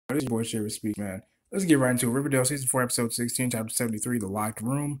This is your boy Shafferspeeks, man. Let's get right into it. Riverdale season 4, episode 16, chapter 73, The Locked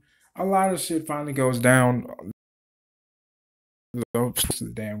Room. A lot of shit finally goes down to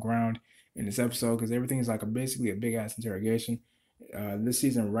the damn ground in this episode because everything is like basically a big ass interrogation. This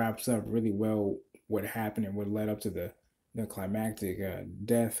season wraps up really well what happened and what led up to the climactic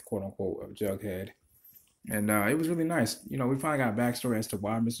death, quote unquote, of Jughead. And it was really nice. You know, we finally got a backstory as to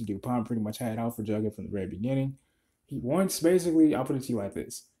why Mr. DuPont pretty much had out for Jughead from the very beginning. Basically, I'll put it to you like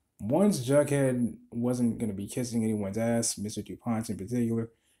this. Once Jughead wasn't going to be kissing anyone's ass, Mr. DuPont in particular,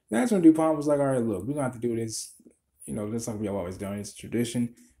 that's when DuPont was like, all right, look, we're going to have to do this. You know, that's like we've always done. It's a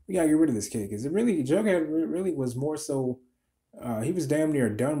tradition. We got to get rid of this kid. Because Jughead really was more so, he was damn near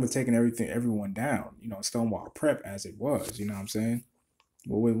done with taking everyone down. You know, Stonewall Prep as it was. You know what I'm saying?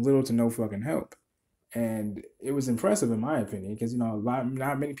 But with little to no fucking help. And it was impressive in my opinion because, you know,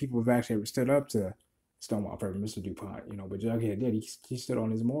 not many people have actually ever stood up to Stonewall Prep and Mr. DuPont, you know, but Jughead did. He stood on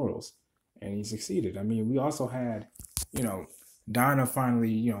his morals and he succeeded. I mean, we also had, you know, Donna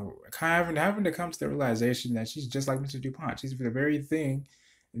finally, you know, having to come to the realization that she's just like Mr. DuPont. She's the very thing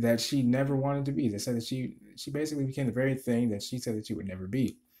that she never wanted to be. They said that she basically became the very thing that she said that she would never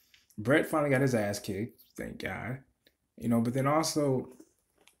be. Brett finally got his ass kicked, thank God. You know, but then also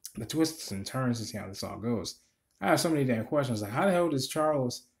the twists and turns to see how this all goes. I have so many damn questions. Like, how the hell does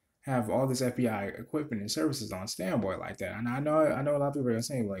Charles have all this FBI equipment and services on standby like that? And I know a lot of people are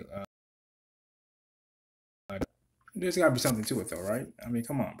saying like, there's got to be something to it though, right? I mean,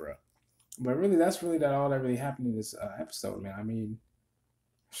 come on, bro. But really, that's really all that really happened in this episode, man. I mean,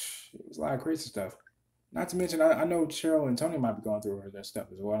 it was a lot of crazy stuff. Not to mention, I know Cheryl and Tony might be going through their stuff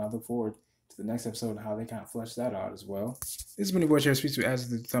as well. And I look forward to the next episode and how they kind of flesh that out as well. This has been your boy Shafferspeeks, as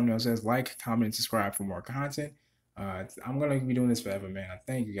the thumbnail says. Like, comment, and subscribe for more content. I'm going to be doing this forever, man. I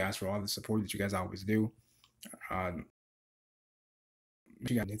thank you guys for all the support that you guys always do. You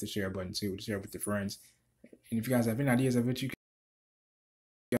guys hit the share button too, to share with your friends. And if you guys have any ideas of what you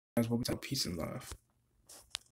guys want me to, peace and love.